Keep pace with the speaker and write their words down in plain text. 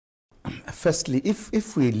Firstly,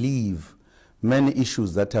 if we leave many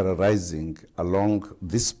issues that are arising along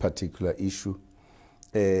this particular issue,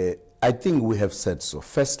 I think we have said so.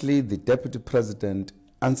 Firstly, the Deputy President,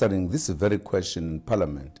 answering this very question in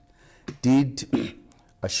Parliament, did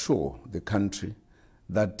assure the country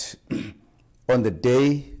that on the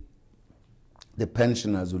day the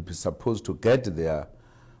pensioners will be supposed to get their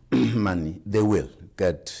money, they will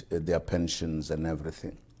get their pensions and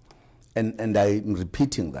everything. And I'm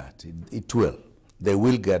repeating that. It will. They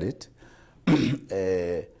will get it.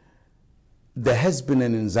 There has been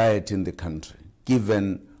an anxiety in the country,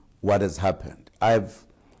 given what has happened. I've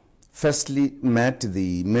firstly met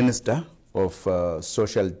the Minister of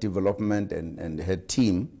Social Development and her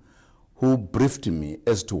team, who briefed me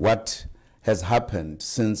as to what has happened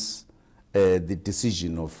since the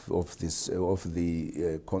decision of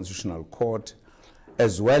the Constitutional Court,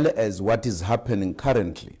 as well as what is happening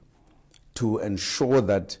currently, to ensure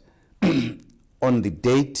that on the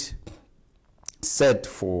date set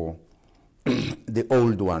for the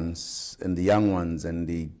old ones and the young ones and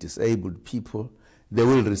the disabled people, they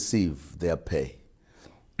will receive their pay.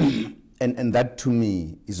 And that to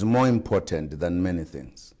me is more important than many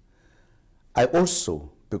things. I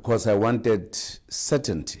also, because I wanted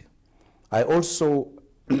certainty, I also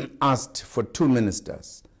asked for 2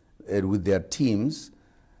 ministers with their teams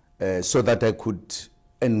so that I could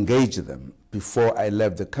engage them before I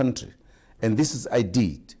left the country. And this is I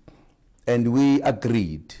did. And we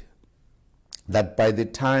agreed that by the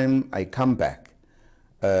time I come back,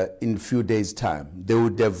 in a few days' time, they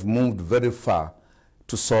would have moved very far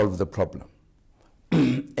to solve the problem.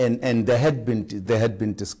 and they had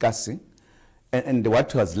been discussing, and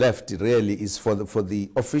what was left really is for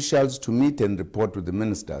the officials to meet and report to the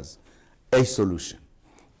ministers a solution.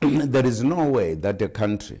 There is no way that a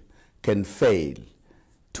country can fail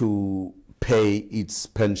to pay its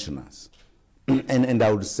pensioners. And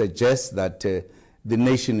I would suggest that the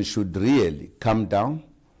nation should really come down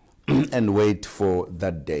and wait for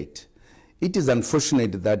that date. It is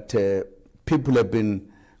unfortunate that people have been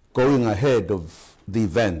going ahead of the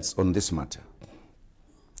events on this matter.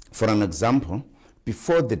 For an example,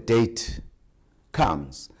 before the date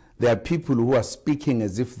comes, there are people who are speaking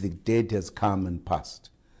as if the date has come and passed,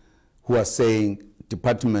 who are saying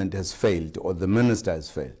department has failed or the minister has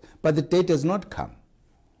failed, but the date has not come.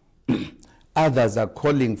 Others are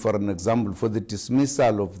calling, for an example, for the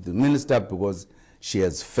dismissal of the minister because she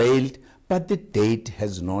has failed, but the date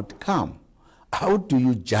has not come. How do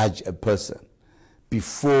you judge a person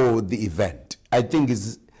before the event? I think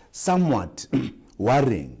it's somewhat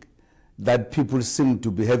worrying that people seem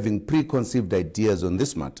to be having preconceived ideas on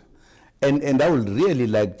this matter. And I would really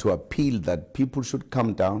like to appeal that people should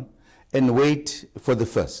come down and wait for the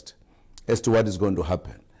first as to what is going to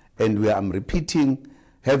happen. And I'm repeating,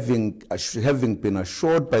 having been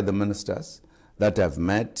assured by the ministers that I've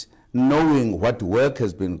met, knowing what work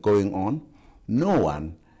has been going on, no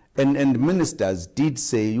one, and ministers did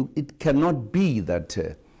say it cannot be that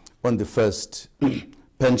on the first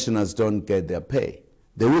pensioners don't get their pay.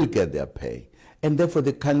 They will get their pay. And therefore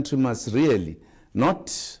the country must really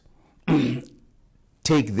not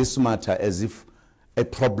take this matter as if a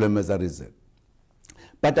problem has arisen.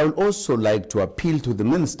 But I would also like to appeal to the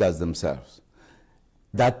ministers themselves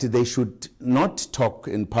that they should not talk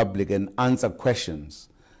in public and answer questions.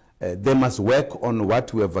 They must work on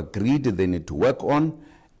what we have agreed they need to work on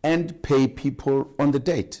and pay people on the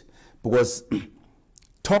date. Because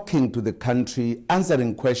talking to the country,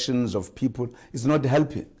 answering questions of people is not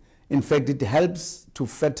helping. In fact, it helps to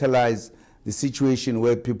fertilize the situation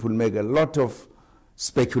where people make a lot of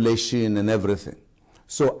speculation and everything.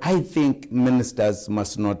 So I think ministers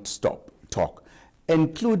must not stop talk,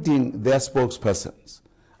 including their spokespersons.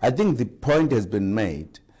 I think the point has been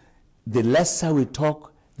made. The lesser we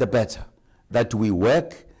talk, the better. That we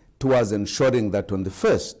work towards ensuring that on the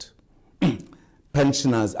first,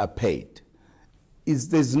 pensioners are paid.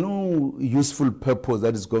 There's no useful purpose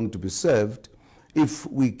that is going to be served if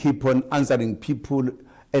we keep on answering people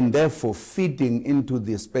and therefore feeding into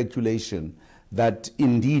the speculation that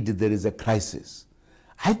indeed there is a crisis.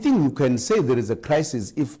 I think you can say there is a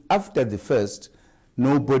crisis if after the first,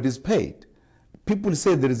 nobody's paid. People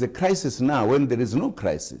say there is a crisis now when there is no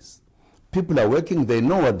crisis. People are working, they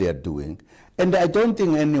know what they are doing, and I don't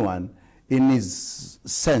think anyone in his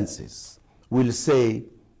senses will say,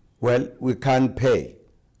 well, we can't pay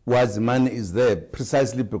whilst the money is there,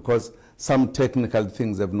 precisely because some technical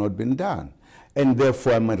things have not been done. And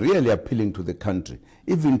therefore, I'm really appealing to the country,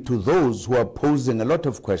 even to those who are posing a lot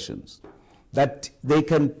of questions, that they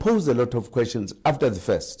can pose a lot of questions after the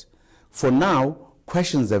first. For now,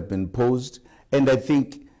 questions have been posed, and I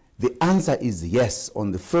think The answer is yes.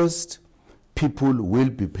 On the 1st, people will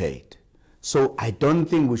be paid. So I don't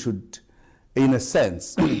think we should, in a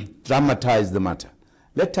sense, dramatize the matter.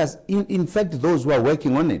 Let us, in fact, those who are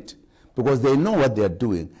working on it, because they know what they are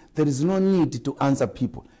doing, there is no need to answer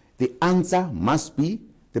people. The answer must be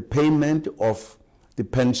the payment of the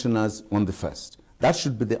pensioners on the 1st. That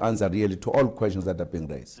should be the answer, really, to all questions that are being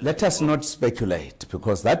raised. Let us not speculate,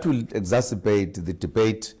 because that will exacerbate the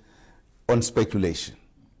debate on speculation.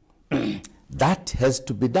 That has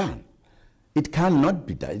to be done. It cannot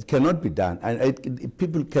be done. It cannot be done. And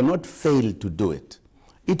people cannot fail to do it.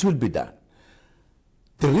 It will be done.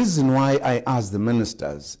 The reason why I asked the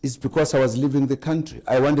ministers is because I was leaving the country.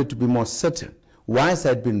 I wanted to be more certain. Once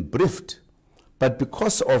I'd been briefed, but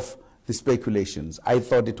because of the speculations, I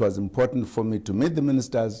thought it was important for me to meet the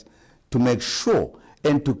ministers to make sure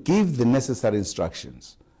and to give the necessary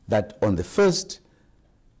instructions that on the 1st,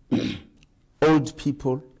 old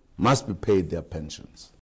people must be paid their pensions.